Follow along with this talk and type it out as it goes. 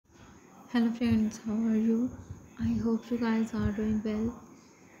Hello friends, how are you? I hope you guys are doing well.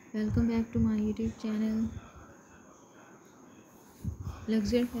 Welcome back to my YouTube channel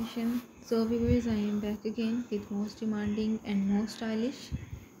Luxury Fashion. So viewers, I am back again with most demanding and most stylish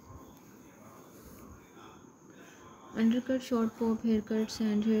undercut, short pop haircuts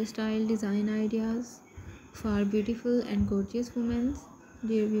and hairstyle design ideas for beautiful and gorgeous women.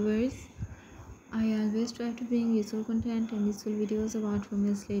 Dear viewers, I always try to bring useful content and useful videos about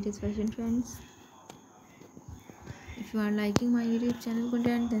women's latest fashion trends. If you are liking my YouTube channel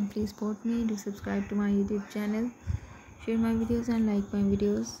content, then please support me. Do subscribe to my YouTube channel, share my videos and like my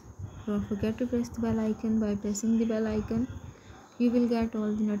videos. Don't forget to press the bell icon. By pressing the bell icon, you will get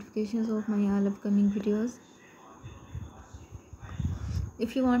all the notifications of my all upcoming videos.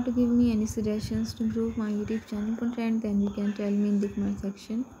 If you want to give me any suggestions to improve my YouTube channel content, then you can tell me in the comment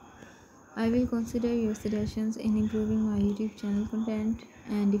section. I will consider your suggestions in improving my YouTube channel content.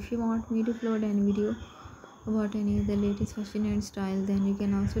 And if you want me to upload any video about any of the latest fashion and style, then you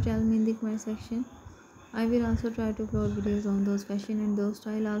can also tell me in the comment section. I will also try to upload videos on those fashion and those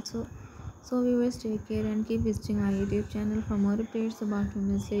style also. So viewers, take care and keep visiting my YouTube channel for more updates about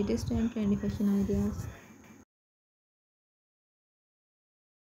women's latest and trendy fashion ideas.